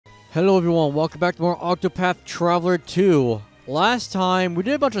Hello everyone, welcome back to more Octopath Traveler 2. Last time, we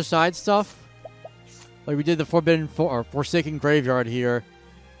did a bunch of side stuff. Like we did the Forsaken Graveyard here.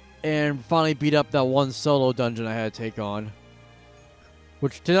 And finally beat up that one solo dungeon I had to take on.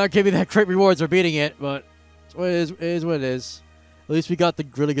 Which did not give me that great rewards for beating it, but it is what it is. At least we got the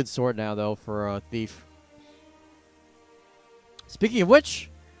really good sword now though for Thief. Speaking of which,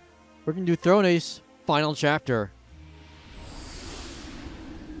 we're going to do Throne Ace final chapter.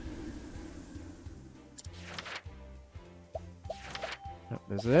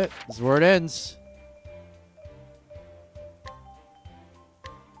 This is it. This is where it ends.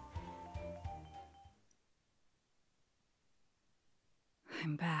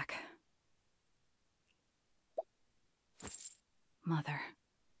 I'm back. Mother.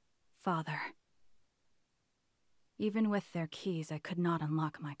 Father. Even with their keys, I could not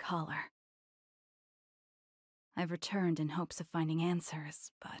unlock my collar. I've returned in hopes of finding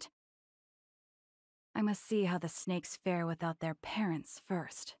answers, but I must see how the snakes fare without their parents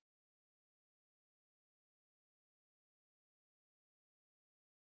first.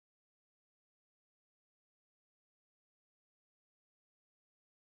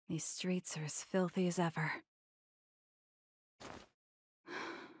 These streets are as filthy as ever.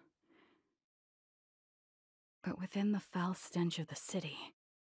 But within the foul stench of the city,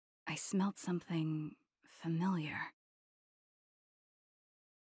 I smelt something familiar.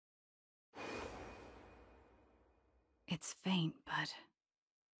 It's faint, but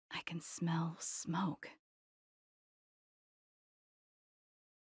I can smell smoke.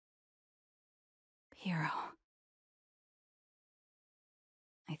 Piero.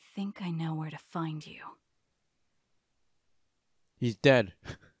 I think I know where to find you. He's dead.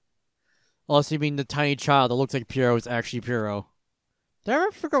 Unless you mean the tiny child that looks like Piero is actually Piero. Did I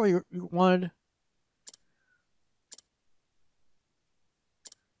ever figure out what you wanted?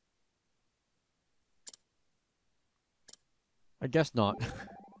 I guess not.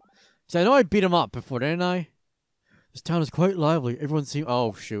 See, I know I beat him up before, didn't I? This town is quite lively. Everyone seems...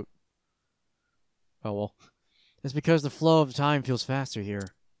 Oh, shoot. Oh, well. It's because the flow of time feels faster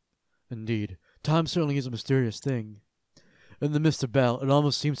here. Indeed. Time certainly is a mysterious thing. In the midst of battle, it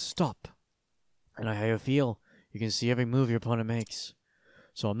almost seems to stop. And I have a feel. You can see every move your opponent makes.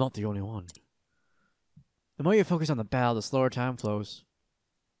 So I'm not the only one. The more you focus on the battle, the slower time flows.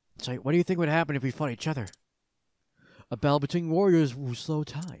 So what do you think would happen if we fought each other? A battle between warriors will slow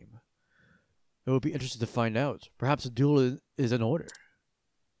time. It would be interesting to find out. Perhaps a duel is in order.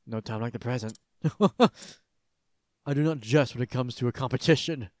 No time like the present. I do not jest when it comes to a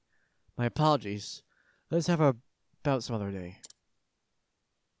competition. My apologies. Let's have a bout some other day.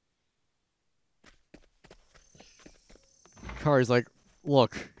 Kari's like,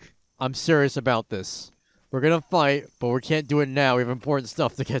 look, I'm serious about this. We're gonna fight, but we can't do it now. We have important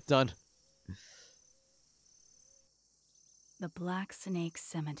stuff to get done. The Black Snake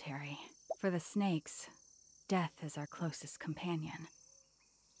Cemetery. For the snakes, death is our closest companion.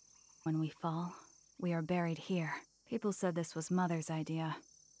 When we fall, we are buried here. People said this was Mother's idea,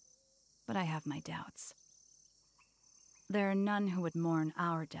 but I have my doubts. There are none who would mourn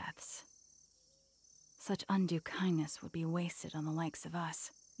our deaths. Such undue kindness would be wasted on the likes of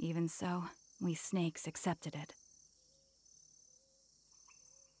us. Even so, we snakes accepted it.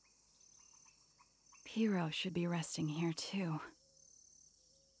 Piero should be resting here too.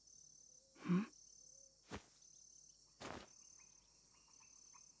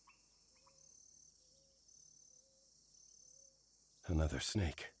 Another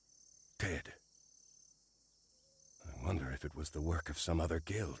snake. Dead. I wonder if it was the work of some other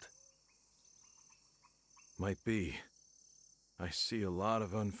guild. Might be. I see a lot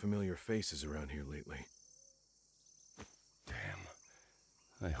of unfamiliar faces around here lately. Damn.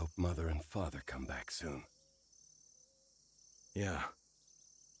 I hope Mother and Father come back soon. Yeah.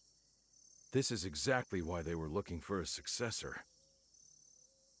 This is exactly why they were looking for a successor.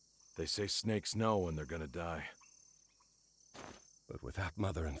 They say snakes know when they're gonna die. But without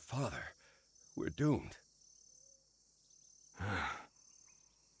Mother and Father, we're doomed.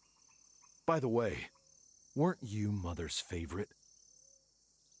 By the way, weren't you Mother's favorite?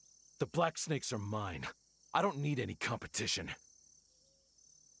 The black snakes are mine. I don't need any competition.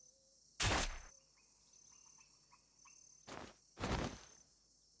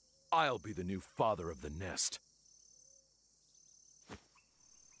 I'll be the new father of the nest.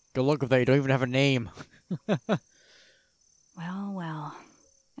 Good luck with that. You don't even have a name. Well, well.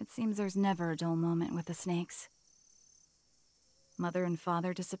 It seems there's never a dull moment with the snakes. Mother and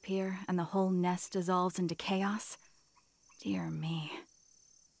Father disappear, and the whole nest dissolves into chaos? Dear me.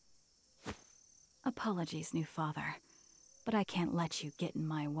 Apologies, new father. but I can't let you get in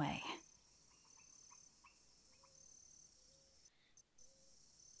my way.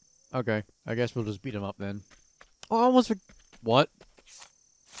 Okay, I guess we'll just beat him up then. Oh, I almost what?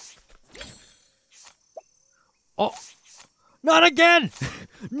 Oh, not again!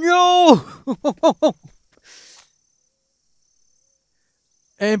 No!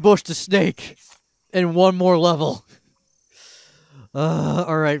 Ambush the snake in one more level.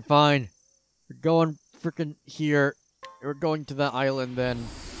 Alright, fine. We're going freaking here. We're going to that island then.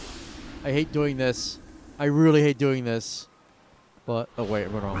 I hate doing this. I really hate doing this. But, oh wait,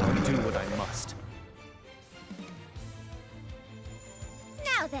 we're wrong. I'll do what I must.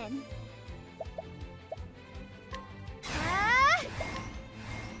 Now then.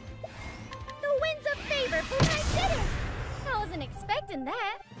 The wind's a favor, but I did it! I wasn't expecting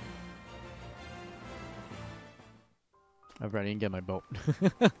that. I'm ready to get my boat.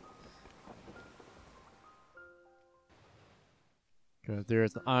 Because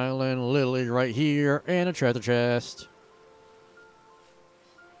there's the island, lily right here, and a treasure chest.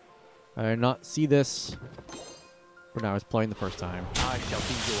 I did not see this when I was playing the first time. I shall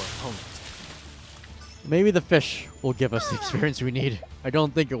be your opponent. Maybe the fish will give us the experience we need. I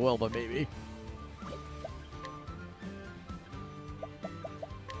don't think it will, but maybe.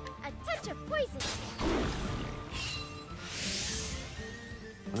 A touch of poison.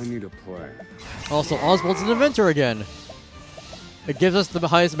 I need a play. Also, Oswald's an inventor again. It gives us the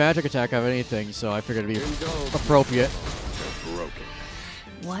highest magic attack of anything, so I figured it'd be appropriate. Broken.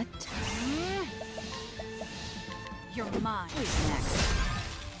 What? You're mine. Who's next?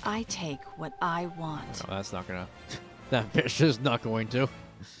 I take what I want. No, that's not gonna... that fish is not going to.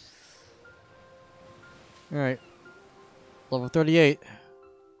 Alright. Level 38.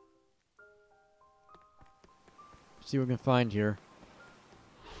 See what we can find here.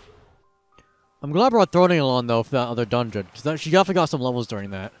 I'm glad I brought Throning along, though, for that other dungeon. Because she definitely got some levels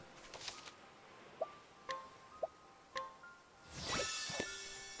during that.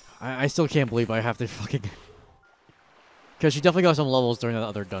 I still can't believe I have to fucking... Because she definitely got some levels during that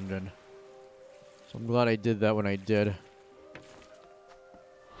other dungeon. So I'm glad I did that when I did.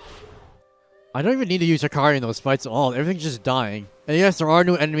 I don't even need to use Hikari in those fights at all. Everything's just dying. And yes, there are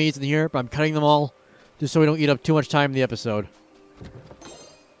new enemies in here, but I'm cutting them all. Just so we don't eat up too much time in the episode.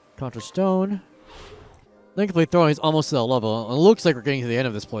 Contra Stone. Thankfully, Throwing is almost to that level. It looks like we're getting to the end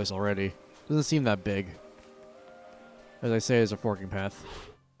of this place already. Doesn't seem that big. As I say, there's a forking path.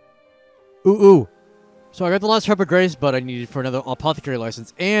 Ooh, ooh. So I got the last Herb of Grace, but I needed for another apothecary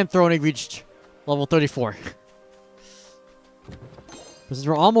license. And Throwing reached level 34. Since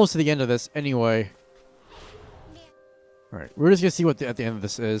we're almost to the end of this anyway. Alright, we're just going to see what at the end of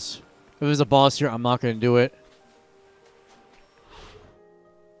this is. If there's a boss here, I'm not going to do it.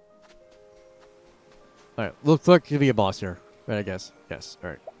 Alright, looks like there could be a boss here. Right, I guess. Yes,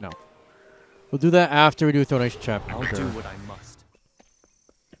 alright, no. We'll do that after we do Thronation chapter. I'll do what I must.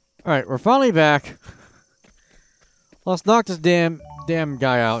 Alright, we're finally back. Let's knock this damn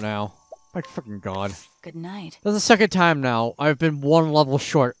guy out now. My freaking god. Good night. That's the second time now I've been one level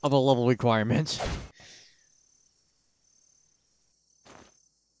short of a level requirement.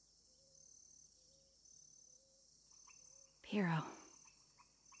 Piero.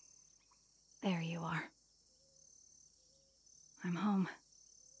 There you are. I'm home.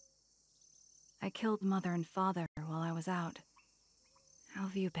 I killed Mother and Father while I was out. How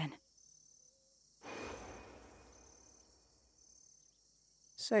have you been?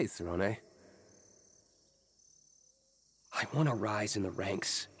 Say, Throne, I want to rise in the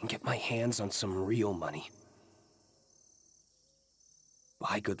ranks and get my hands on some real money.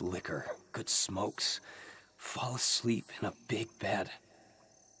 Buy good liquor, good smokes, fall asleep in a big bed.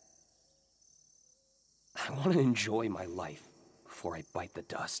 I want to enjoy my life before I bite the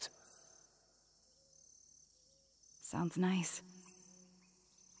dust. Sounds nice.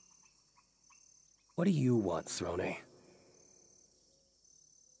 What do you want, Throne?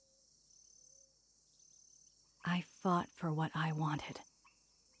 I fought for what I wanted.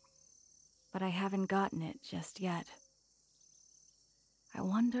 But I haven't gotten it just yet. I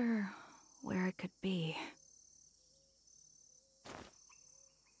wonder where it could be.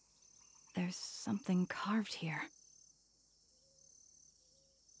 There's something carved here.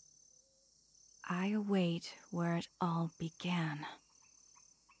 I await where it all began.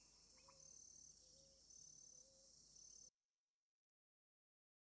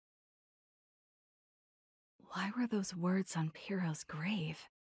 Why were those words on Piero's grave?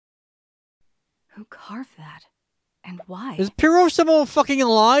 Who carved that? And why? Is Piero somehow fucking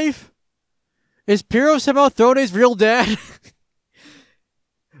alive? Is Piero somehow Throne's real dad?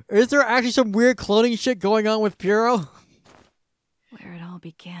 Is there actually some weird cloning shit going on with Piero?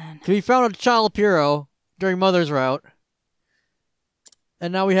 begin? We found a child Piero during Mother's route.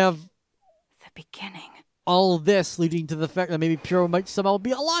 And now we have The beginning. all of this leading to the fact that maybe Piero might somehow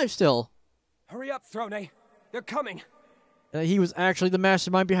be alive still. Hurry up, Throne. They're coming. He was actually the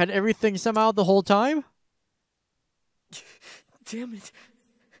mastermind behind everything somehow the whole time? Damn it.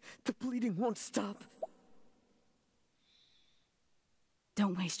 The bleeding won't stop.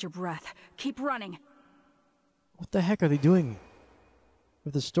 Don't waste your breath. Keep running. What the heck are they doing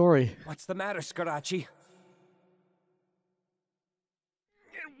with the story? What's the matter, Scarachi?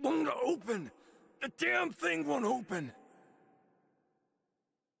 It won't open! The damn thing won't open!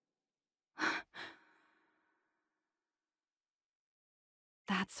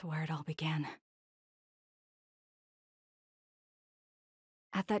 That's where it all began.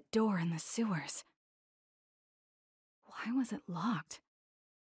 At that door in the sewers. Why was it locked?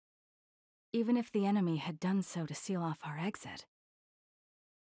 Even if the enemy had done so to seal off our exit,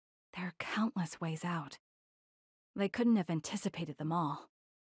 there are countless ways out. They couldn't have anticipated them all.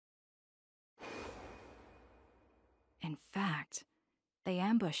 In fact, they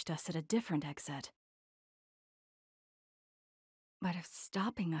ambushed us at a different exit. But if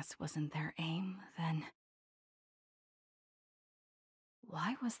stopping us wasn't their aim, then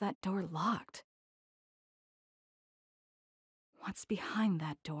why was that door locked? What's behind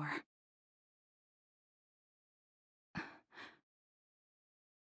that door?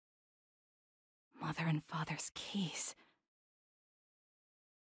 Mother and Father's keys.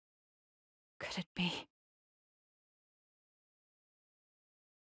 Could it be?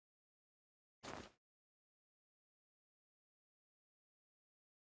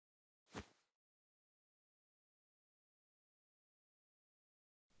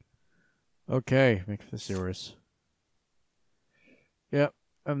 Okay, make for the sewers. Yep,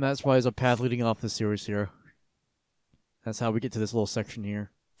 and that's why there's a path leading off the sewers here. That's how we get to this little section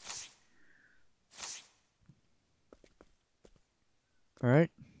here.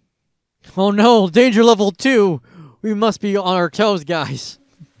 Alright. Oh no, danger level 2! We must be on our toes, guys.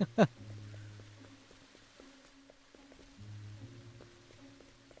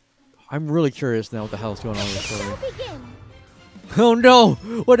 I'm really curious now what the hell's going on with this story. Begin. Oh no!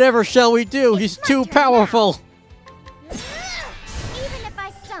 Whatever shall we do? He's too powerful! Even if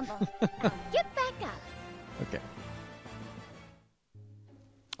I stumble, I'll get back up. Okay.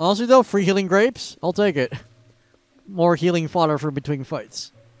 Honestly though, free healing grapes? I'll take it. More healing fodder for between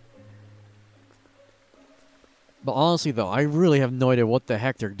fights. But honestly though, I really have no idea what the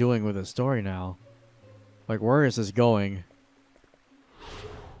heck they're doing with the story now. Like, where is this going?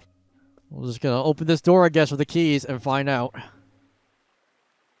 We're just gonna open this door, I guess, with the keys and find out.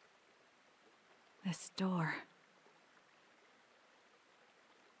 This door.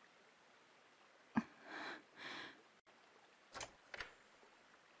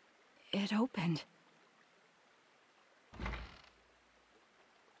 It opened.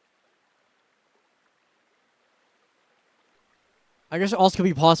 I guess it also could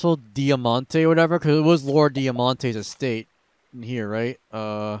be possible Diamante or whatever, because it was Lord Diamante's estate in here, right?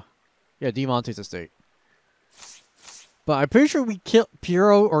 Yeah, Diamante's estate. But I'm pretty sure we killed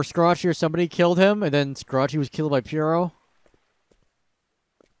Piero or Scratchy or somebody killed him, and then Scratchy was killed by Piero.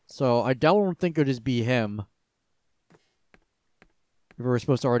 So I don't think it would just be him. If we were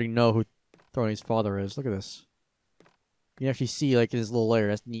supposed to already know who Thorny's father is. Look at this. You can actually see, like, his little lair.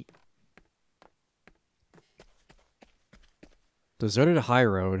 That's neat. Deserted high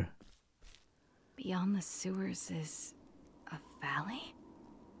road. Beyond the sewers is a valley?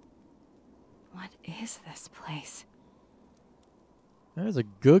 What is this place? That is a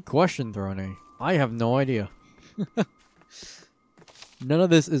good question, Thorny. I have no idea. None of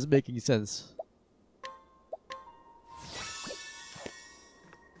this is making sense.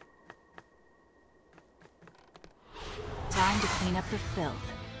 Time to clean up the filth.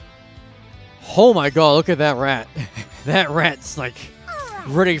 Oh my god, look at that rat. That rat's like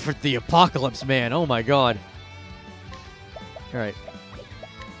ready for the apocalypse, man. Oh my god. Alright.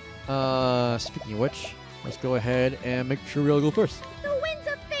 Speaking of which, let's go ahead and make sure we all go first. The winds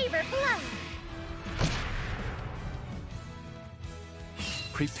of favor blow.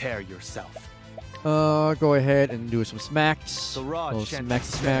 Prepare yourself. Go ahead and do some smacks. The rod Oh, shan't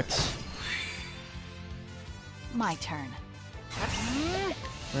smacks, be smacks. My turn.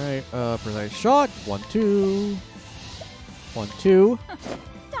 Alright, precise shot. 1, 2. 1, 2.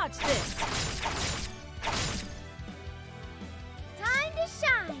 Dodge this. Time to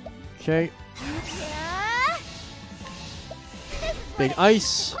shine. Okay. Yeah. This is Big what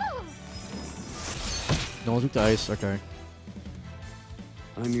ice. Oh, No one's weak to ice. Okay.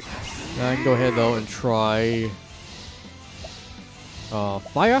 I'm your... I can go ahead though and try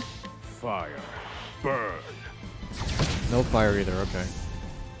Fire? Fire. Burn. No fire either, okay.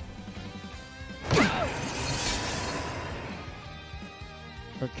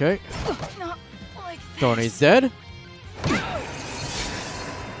 Okay. Not like Tony's dead.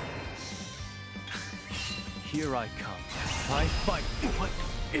 Here I come. I fight. What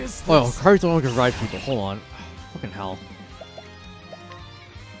is this? Oh, Kari's the one who can ride people. Hold on. Fucking hell.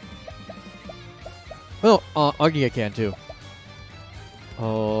 Oh, Agni can too.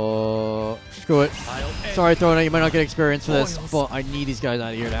 Screw it. Sorry, throwing it. You might not get experience for this, but I need these guys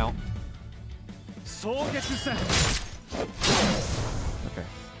out of here now. Okay.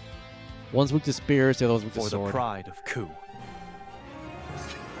 One's weak to spears, the other one's weak to For the sword. pride of Ku.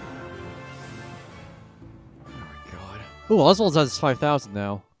 Oh my god. Ooh, Oswald has 5,000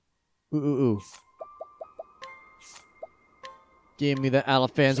 now. Ooh. Give me the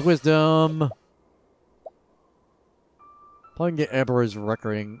Aliphan's wisdom. Probably can get Eber's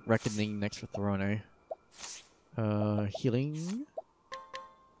reckoning next for Throne. Healing.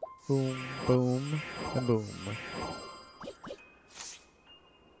 Boom, boom, and boom.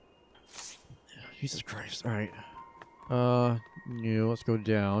 Jesus Christ. Alright. New, let's go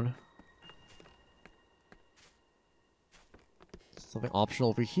down. Something optional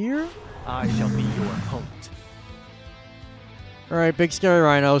over here. I shall be your opponent. Alright, big scary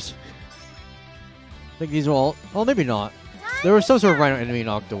rhinos. I think these are all... Oh, maybe not. There was some sort of rhino enemy in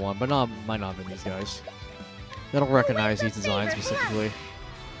Octo 1, but might not have been these guys. I don't recognize these designs specifically.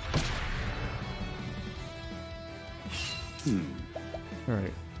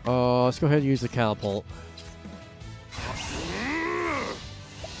 Alright. Let's go ahead and use the catapult.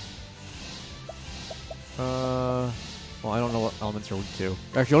 Well, I don't know what elements are weak to.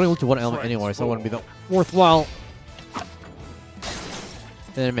 Actually, only weak to one element anyway, so that wouldn't be the worthwhile.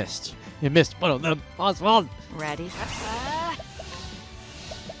 And it missed. It missed one of them. Oswald! Ready?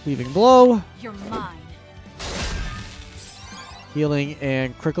 Cleaving blow. You're mine. Healing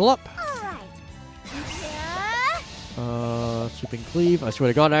and crickle up. Alright. Yeah. Sweeping cleave. I swear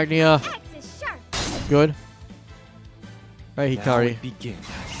to God, Agnia. Axe is sharp. Good. Alright, Now Hikari. it begin.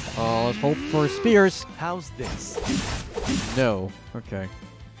 Let's hope for spears. How's this? No. Okay.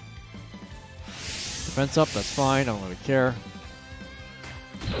 Defense up, that's fine. I don't really care.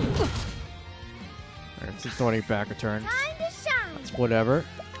 Alright, since throwing back a turn. Time to shine. It's whatever.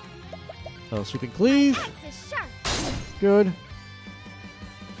 So, sweeping cleave. Axe is sharp. Good.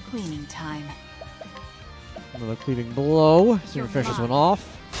 Cleaning time. Another cleaving blow. Super finishes one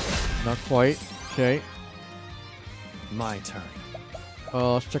off. Not quite. Okay. My turn.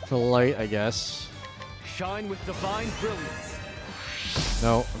 Let's check for light, I guess. Shine with divine brilliance.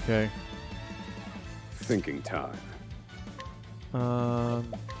 No, okay. Thinking time.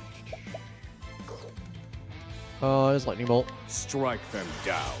 There's lightning bolt. Strike them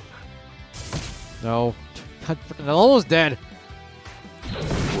down. No. God, I'm almost dead.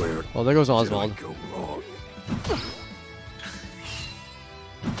 Where Oh, there goes did I Oswald. go wrong?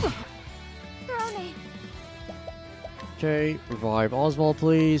 Throne. Okay, revive Oswald,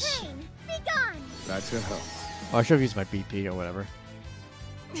 please. Pain. Be gone. That's a help. Oh, I should have used my BP or whatever.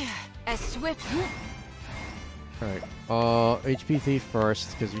 As swift. Alright. HP thief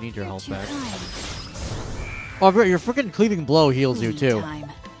first, because you need your health Too back. kind. Oh, I forgot, your freaking cleaving blow heals you Cleaning too.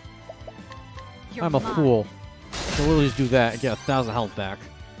 time. You're I'm a mine. fool. So literally just do that and get 1,000 health back.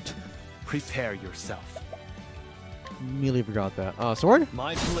 Prepare yourself. Immediately forgot that. Sword?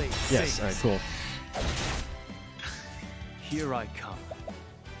 My blade. Yes, alright, cool. Here I come.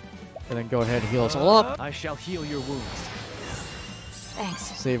 And then go ahead and heal us all up. I shall heal your wounds. Thanks.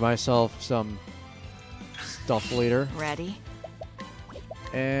 Save myself some stuff later. Ready?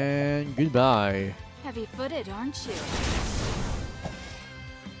 And goodbye. Heavy-footed, aren't you?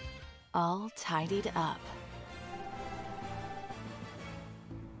 All tidied up.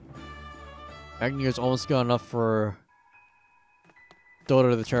 Agnia's almost got enough for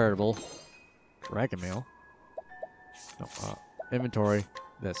Dota the Charitable. Dragon Mail. No, inventory.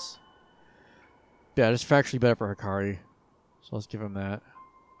 This. Yeah, this is factually better for Hikari. So let's give him that.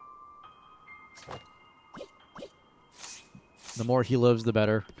 The more he lives, the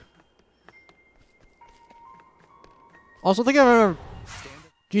better. Also, I think I've ever...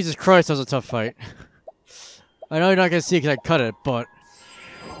 Jesus Christ, that was a tough fight. I know you're not going to see it because I cut it, but...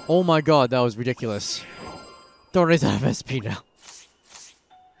 Oh my god, that was ridiculous. Don't raise out of SP now.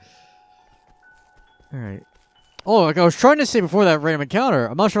 Alright. Oh, like I was trying to say before that random encounter,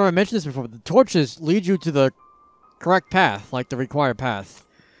 I'm not sure if I mentioned this before, but the torches lead you to the correct path, like the required path.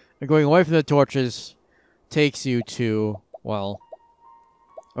 And going away from the torches takes you to, well...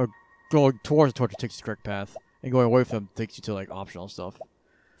 Or going towards the torches takes you to the correct path. And going away from them takes you to like optional stuff.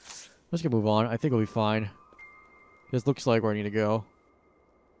 Let's get move on. I think we'll be fine. This looks like where I need to go.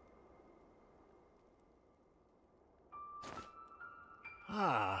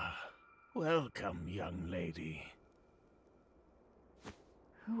 Ah, welcome, young lady.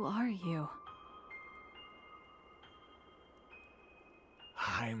 Who are you?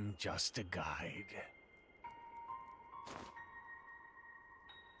 I'm just a guide.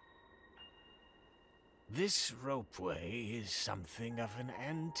 This ropeway is something of an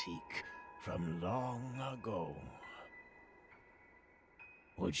antique from long ago.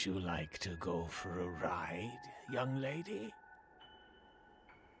 Would you like to go for a ride, young lady?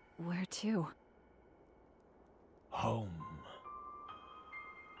 Where to? Home.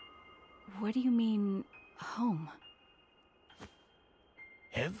 What do you mean, home?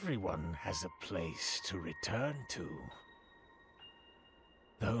 Everyone has a place to return to.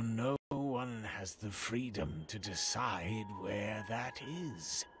 Though no one has the freedom to decide where that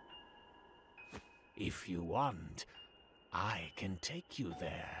is. If you want, I can take you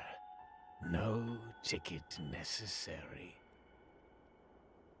there. No ticket necessary.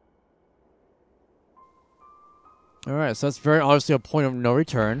 Alright, so that's very obviously a point of no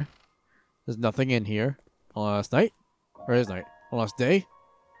return. There's nothing in here. Last night? Or is night? Last day?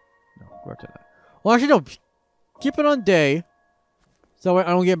 No, go back to that. Well, actually, no. Keep it on day. So I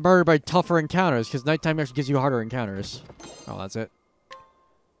don't get murdered by tougher encounters, because nighttime actually gives you harder encounters. Oh, that's it.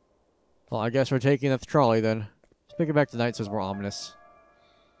 Well, I guess we're taking the trolley then. Let's pick it back to night so it's more ominous.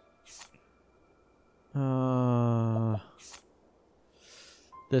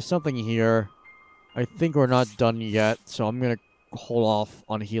 There's something here. I think we're not done yet, so I'm gonna hold off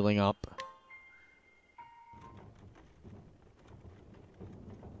on healing up.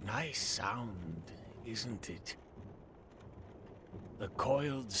 Nice sound, isn't it? The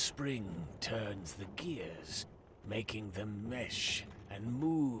coiled spring turns the gears, making them mesh and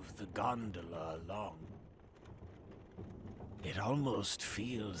move the gondola along. It almost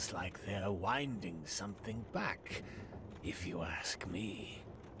feels like they're winding something back, if you ask me.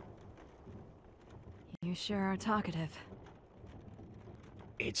 You sure are talkative.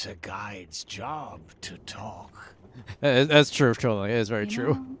 It's a guide's job to talk. That's true, totally. It is very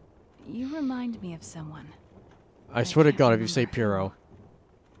true. Know, you remind me of someone. I swear to can't God, if you say remember Piero.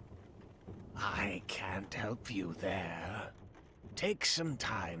 I can't help you there. Take some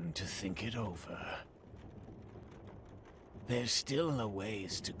time to think it over. There's still a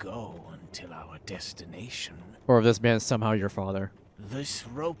ways to go until our destination. Or if this man is somehow your father. This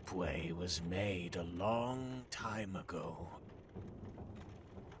ropeway was made a long time ago.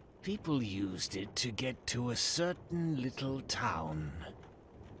 People used it to get to a certain little town.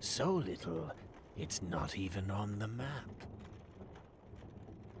 So little, it's not even on the map.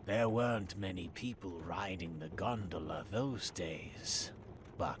 There weren't many people riding the gondola those days,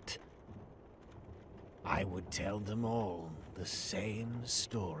 but I would tell them all the same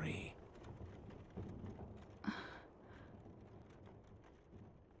story.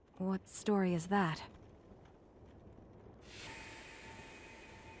 What story is that?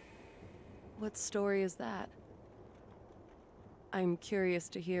 What story is that? I'm curious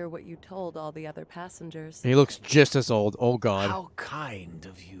to hear what you told all the other passengers. He looks just as old. Oh, God. How kind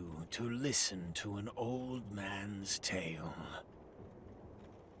of you to listen to an old man's tale.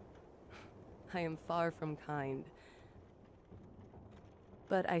 I am far from kind.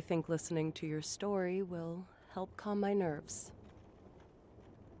 But I think listening to your story will help calm my nerves.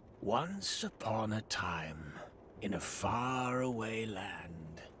 Once upon a time, in a faraway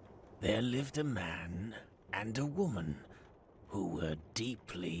land, there lived a man and a woman who were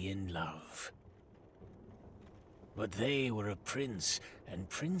deeply in love. But they were a prince and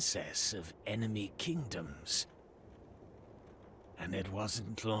princess of enemy kingdoms. And it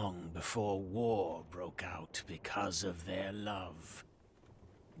wasn't long before war broke out because of their love.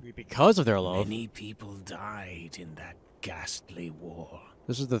 Because of their love? Many people died in that ghastly war.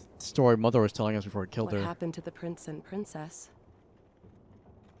 This is the story Mother was telling us before it killed her. What happened to the prince and princess?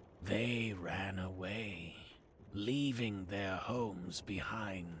 They ran away, leaving their homes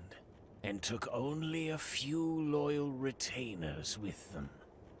behind, and took only a few loyal retainers with them.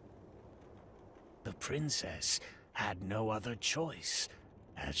 The princess had no other choice,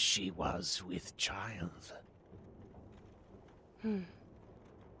 as she was with child.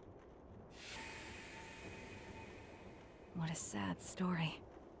 What a sad story.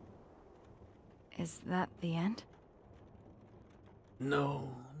 Is that the end?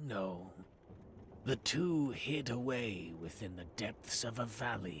 No, no. The two hid away within the depths of a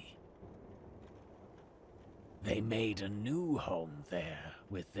valley. They made a new home there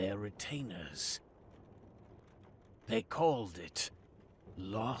with their retainers. They called it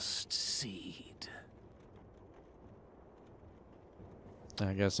Lostseed.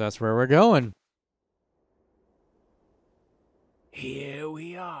 I guess that's where we're going. Here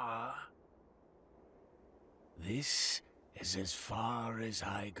we are. This is as far as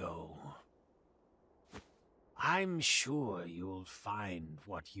I go. I'm sure you'll find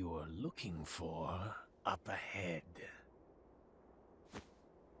what you're looking for up ahead.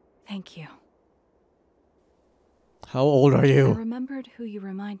 Thank you. How old are I you? remembered who you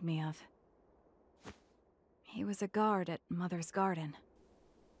remind me of. He was a guard at Mother's Garden.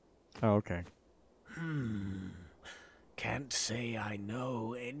 Oh, okay. Can't say I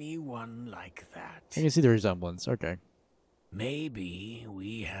know anyone like that. I can see the resemblance. Okay. Maybe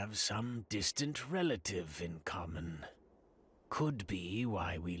we have some distant relative in common. Could be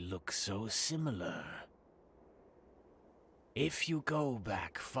why we look so similar. If you go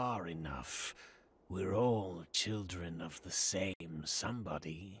back far enough, we're all children of the same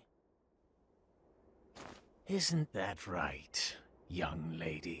somebody. Isn't that right, young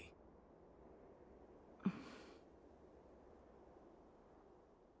lady?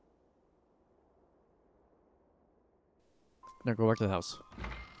 Now go back to the house.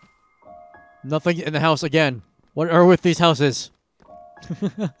 Nothing in the house again. What are with these houses?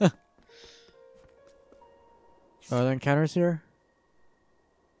 Are there encounters here?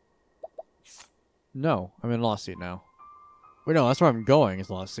 No, I'm in Lostseed now. Wait, no, that's where I'm going is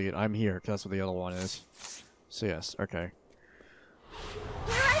Lostseed. I'm here, because that's what the other one is. So yes, okay.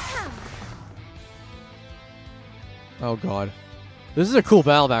 Here I come. Oh god. This is a cool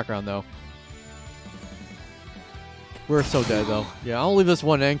battle background, though. We're so dead, though. Yeah, I'll leave this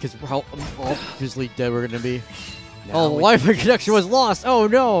one in, because how obviously dead we're going to be. Oh, the Wi-Fi connection was lost! Oh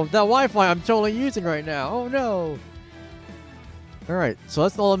no! That Wi-Fi I'm totally using right now! Oh no! Alright, so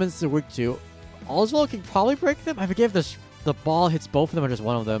that's the elements to week 2. Oswald can probably break them? I forget if the ball hits both of them or just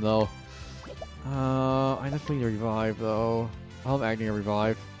one of them, though. I definitely need to revive, though. I'll have Agni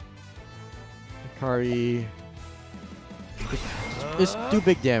revive. Hikari. Just do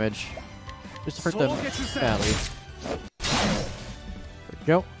big damage. Just hurt them badly. There we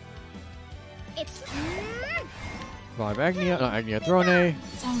go. It's Revive Agnia. Not Agnia, Throne.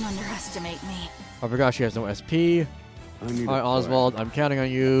 Don't underestimate me. I forgot she has no SP. Alright, Oswald, I'm counting on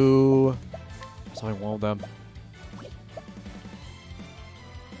you. There's only one of them.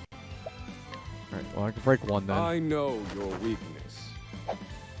 Alright, well, I can break one then. I know your weakness.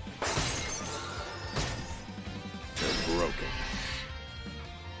 They're broken.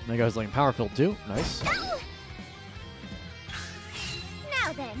 That guy's like power filled too. Nice.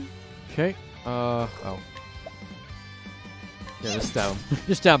 now then. Okay. Oh. Yeah, just stab him.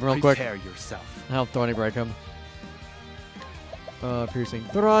 Just stab him real quick. Prepare yourself. Help Thorny break him. Piercing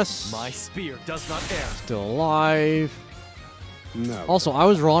thrust. My spear does not err. Still alive. No. Also, I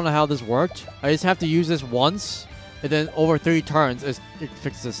was wrong on how this worked. I just have to use this once, and then over 3 turns, it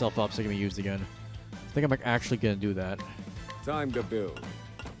fixes itself up so it can be used again. I think I'm actually gonna do that. Time to build.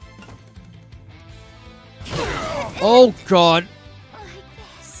 Oh god! Like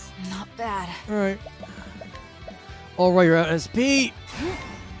this. Not bad. Alright. Alright, you're at SP!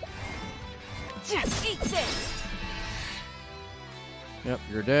 Just eat this. Yep,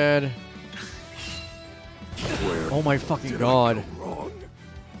 you're dead. Where Oh my fucking god.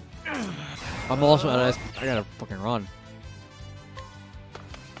 I'm also out of SP. I gotta fucking run.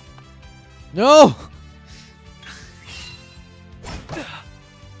 No!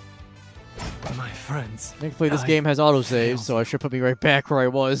 My friends. Thankfully, this game has autosave, so I should put me right back where I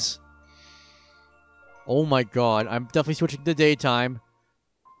was. Oh my god, I'm definitely switching to daytime.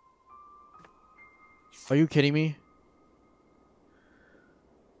 Are you kidding me?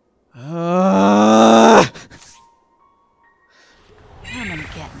 Come and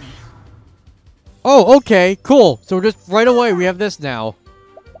get me. Oh, okay, cool. So we're just right away, we have this now.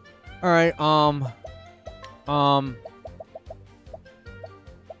 Alright,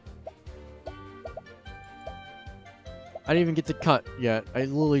 I didn't even get to cut yet. I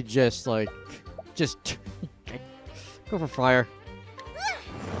literally just, like, go for fire.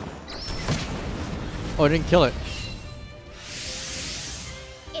 Oh, I didn't kill it.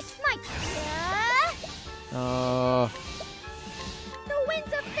 It's my the winds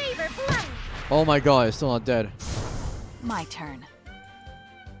of favor blow. Oh my god, it's still not dead. My turn.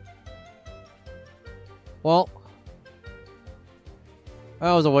 Well,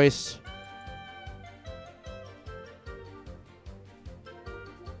 that was a waste.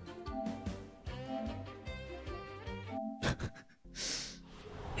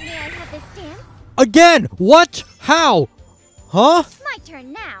 May I have this dance? Again! What? How? Huh? It's my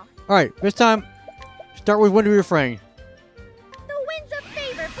turn now. Alright, this time, Start with when do we refrain? The winds of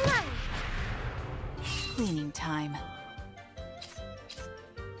favor blow. Cleaning time.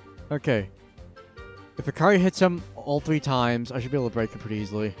 Okay. If Akari hits him all 3 times, I should be able to break it pretty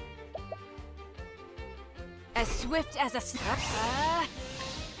easily. As swift as a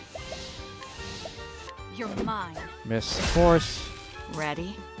You're mine. Miss, of course.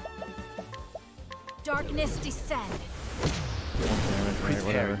 Ready? Darkness descend. Right,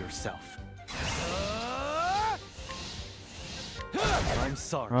 whatever. yourself. I'm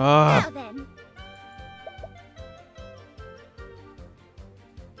sorry. Now then.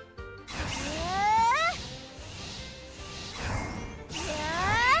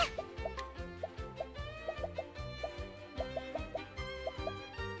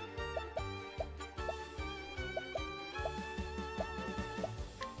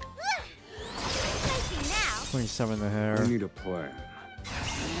 I see now. 27 the hair. I need a plan.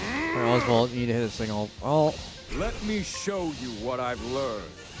 I Oswald, you need to hit this thing all. Oh, Let me show you what I've learned.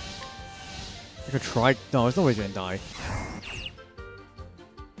 I could try. No, there's no way he's gonna die.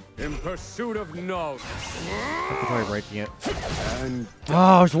 In pursuit of knowledge. I could try breaking it. And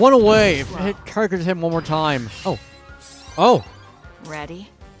Oh, it's one away. If hit Kari could just hit him one more time. Oh. Oh. Ready?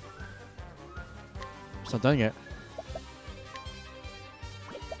 It's not done yet.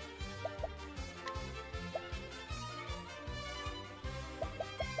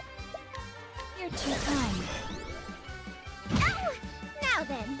 You're too kind. Ow! Now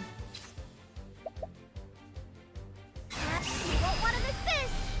then. You won't want to miss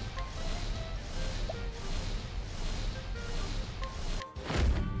this.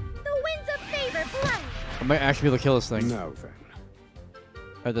 The winds of favor blow. I might actually be able to kill this thing. now then.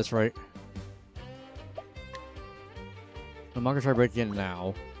 Oh, that's right. I'm not gonna try breaking it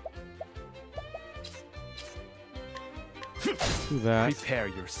now. Do that. Prepare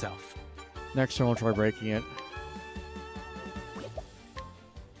yourself. Next turn, I'll try breaking it.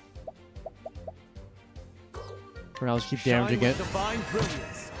 For now, let's keep damaging Shine it. with divine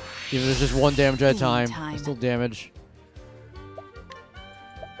brilliance. Even if it's just 1 damage at a time, Time. it's still damage.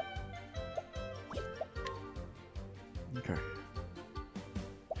 Okay.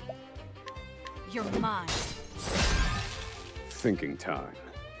 You're mine. Thinking time.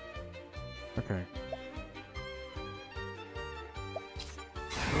 Okay.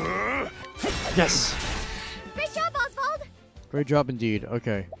 Yes! Great job, Oswald. Great job indeed.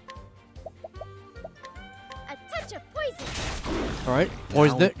 Okay. A touch of poison. Alright.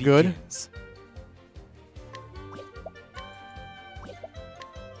 Poisoned Now it. Good. begins.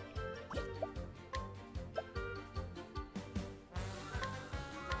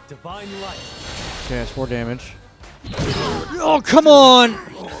 Divine light. Okay, that's 4 damage. Oh, come on!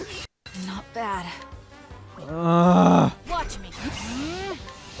 Not bad. Watch me.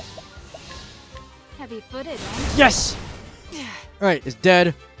 Heavy-footed, eh? Yes! Alright, it's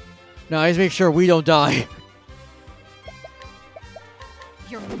dead. Now, I just make sure we don't die.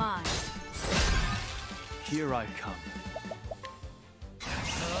 You're mine. Here I come.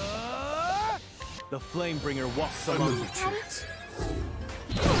 The Flamebringer walks among the trees.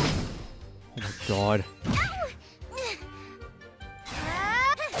 Oh my god.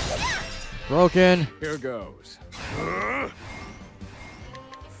 Broken. Here goes.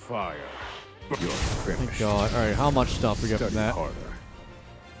 Fire. You're Thank finished. god. Alright, how much stuff we get from Study that? harder.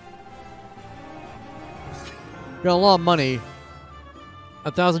 Got a lot of money.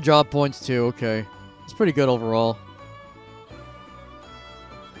 1,000 job points too, okay. It's pretty good overall.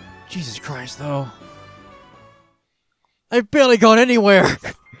 Jesus Christ, though. I've barely gone anywhere!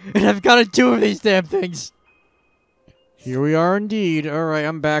 And I've got to 2 of these damn things! Here we are indeed. Alright,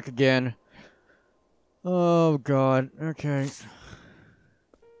 I'm back again. Oh god, okay.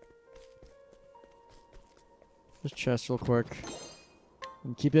 This chest real quick.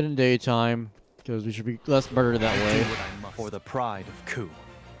 And keep it in daytime, because we should be less murdered that way. Do what I must for the pride of Ku.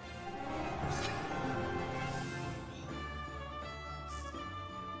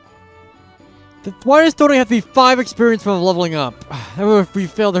 Why does Tony have to be 5 experience from leveling up? If we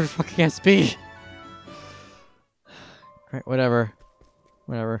fail their fucking SP. Right, whatever.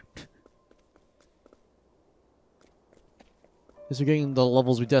 Whatever. Guess we're getting the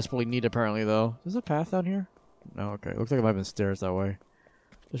levels we desperately need apparently though. Is there a path down here? No, okay. Looks like it might have been stairs that way.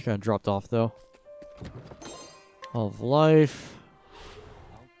 Just kinda dropped off though. All of life.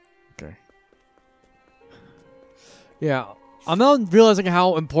 Okay. Yeah. I'm not realizing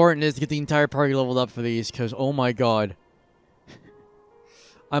how important it is to get the entire party leveled up for these, because oh my god.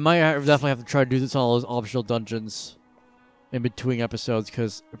 I might definitely have to try to do this on all those optional dungeons in between episodes,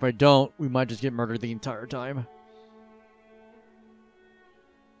 because if I don't, we might just get murdered the entire time.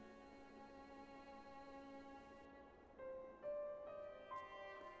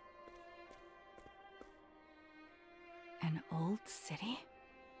 An old city?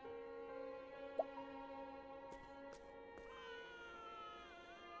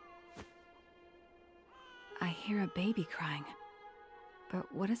 I hear a baby crying.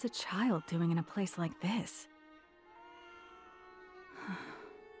 But what is a child doing in a place like this?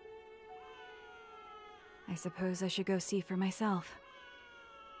 I suppose I should go see for myself.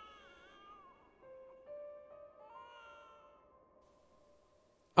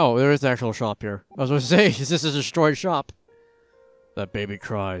 Oh, there is an actual shop here. I was going to say, is this a destroyed shop? That baby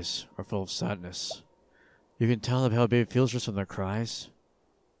cries are full of sadness. You can tell them how a baby feels just from their cries.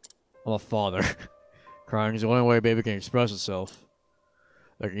 I'm a father. Crying is the only way a baby can express itself.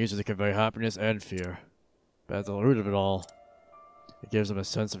 They can use it to convey happiness and fear. But at the root of it all, it gives them a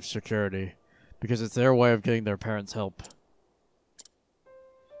sense of security. Because it's their way of getting their parents' help.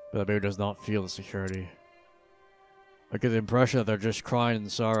 But the baby does not feel the security. I get the impression that they're just crying in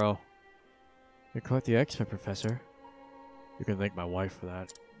sorrow. You're quite the expert, Professor. You can thank my wife for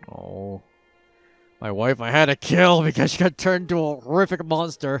that. Oh. My wife I had to kill because she got turned into a horrific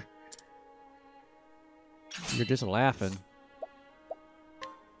monster. You're just laughing.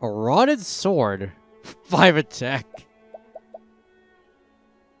 A rotted sword. 5 attack.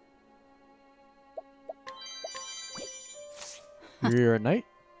 You're a knight?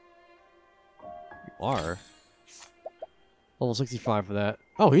 You are. Level 65 for that.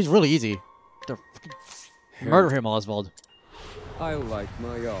 Oh, he's really easy. Murder him, Oswald. I like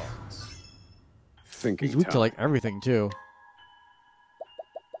my odds. Thinking He's weak to like everything too.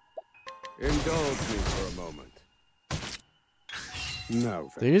 Indulge me for a moment.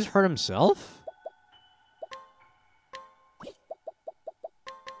 No. Did he just hurt himself?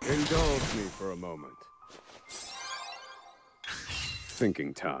 Indulge me for a moment.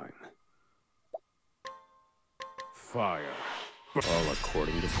 Thinking time. Fire. All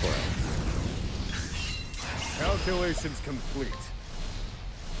according to plan. Calculations complete.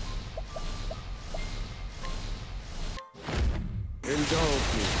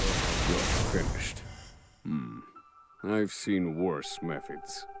 Indulge me for You're finished. I've seen worse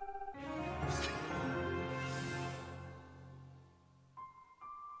methods.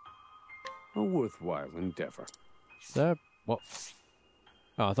 A worthwhile endeavor. Is that what?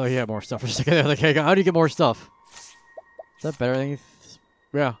 Oh, I thought he had more stuff for a second there. Like, hey, how do you get more stuff? Is that better than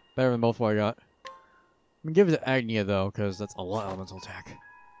yeah, better than both what I got. I'm gonna give it to Agnia though, because that's a lot of elemental attack.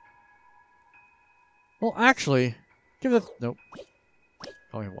 Well, actually, give it. Nope.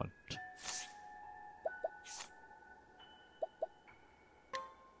 Only one.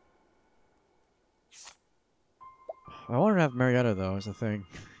 I wanted to have Marietta though, is the thing.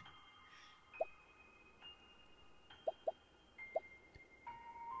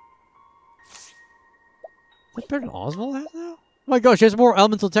 Is that better than Oswald has now? Oh my gosh, she has more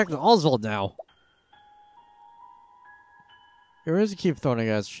elemental attack than Oswald now. Here is to keep throwing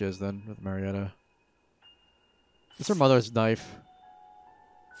as she is then with Marietta. It's her mother's knife.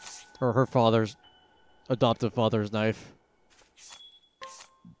 Or her father's adoptive father's knife.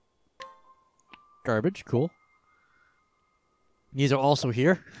 Garbage, cool. These are also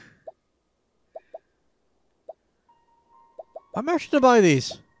here. I'm actually gonna buy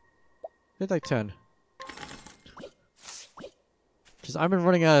these. They're like 10. Because I've been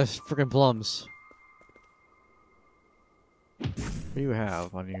running out of freaking plums. What do you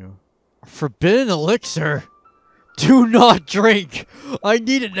have on you? Forbidden elixir! Do not drink! I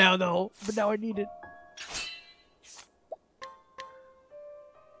need it now though, but now I need it.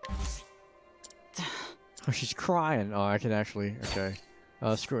 Oh, she's crying. Oh, I can actually, okay.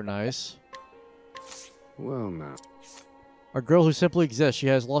 Scrutinize. Well now. A girl who simply exists. She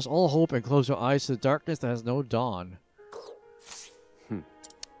has lost all hope and closed her eyes to the darkness that has no dawn.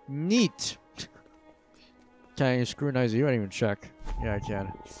 Neat. Can I scrutinize you? I didn't even check. Yeah, I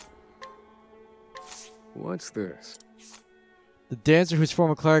can. What's this? The dancer whose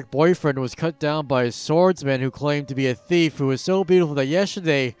former cleric boyfriend was cut down by a swordsman who claimed to be a thief who was so beautiful that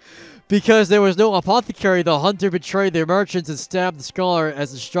yesterday, because there was no apothecary, the hunter betrayed the merchants and stabbed the scholar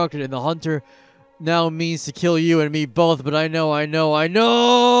as instructed, and the hunter now means to kill you and me both, but I know.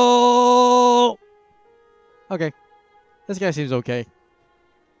 Okay. This guy seems okay.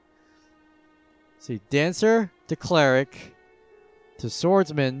 See, dancer to cleric to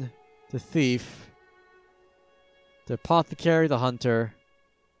swordsman to thief to apothecary, the hunter,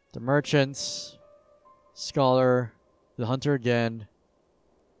 the merchants, scholar, the hunter again.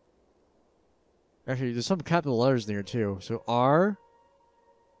 Actually, there's some capital letters there too. So R,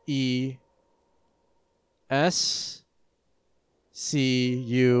 E, S, C,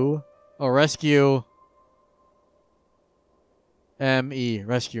 U, oh, rescue, M, E,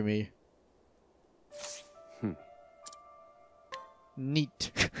 rescue me.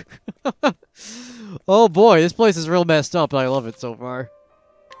 Neat. Oh boy, this place is real messed up, and I love it so far.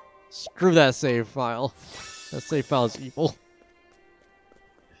 Screw that save file. That save file is evil.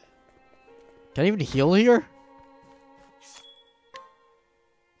 Can I even heal here?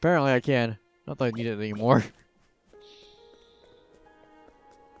 Apparently I can. Not that I need it anymore.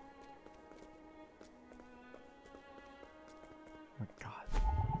 Oh my god.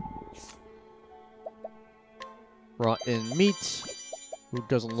 Rotten meat. Who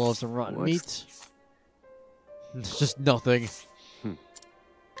doesn't love some rotten meat? It's just nothing.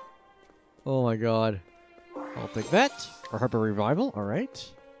 Oh my god. I'll take that. Or Harbor Revival,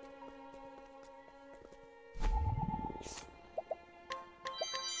 alright.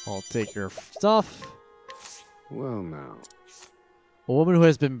 I'll take your stuff. Well now. A woman who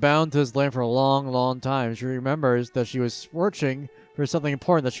has been bound to this land for a long, long time. She remembers that she was searching for something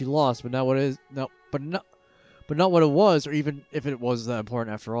important that she lost, but not what it is. No, but not what it was, or even if it was that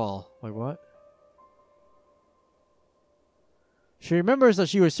important after all. Like what? She remembers that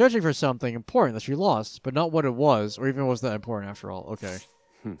she was searching for something important that she lost, but not what it was, or even was that important after all. Okay.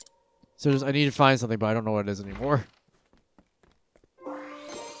 So I need to find something, but I don't know what it is anymore.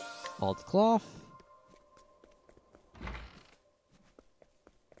 Alt cloth.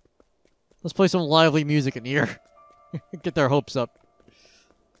 Let's play some lively music in here. Get their hopes up.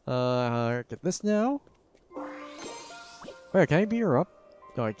 Get this now. Wait, can I beat her up?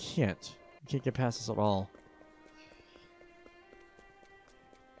 No, I can't. I can't get past this at all.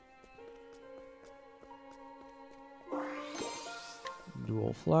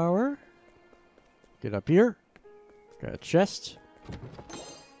 Dual flower. Get up here. Got a chest.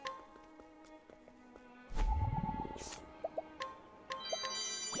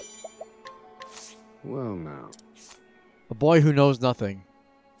 Well now. A boy who knows nothing.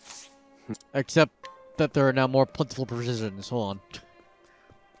 Except that there are now more plentiful provisions. Hold on.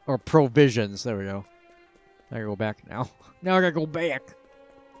 Or provisions. There we go. I gotta go back now. Now I gotta go back.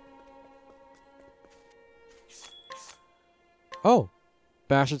 Oh.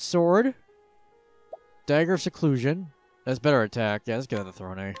 Bastard sword. Dagger of seclusion. That's better attack. Yeah, let's get out of the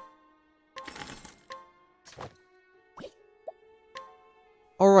throne, eh?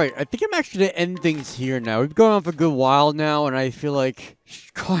 Alright, I think I'm actually going to end things here now. We've been going on for a good while now, and I feel like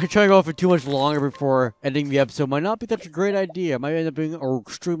trying to go on for too much longer before ending the episode might not be such a great idea. It might end up being an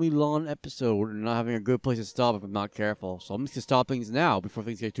extremely long episode and not having a good place to stop if I'm not careful. So I'm just going to stop things now before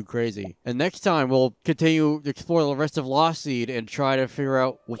things get too crazy. And next time, we'll continue to explore the rest of Lostseed and try to figure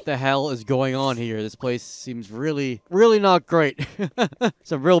out what the hell is going on here. This place seems really, really not great.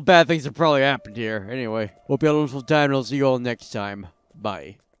 Some real bad things have probably happened here. Anyway, hope you had a wonderful time, and I'll see you all next time.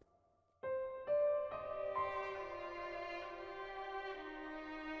 Bye.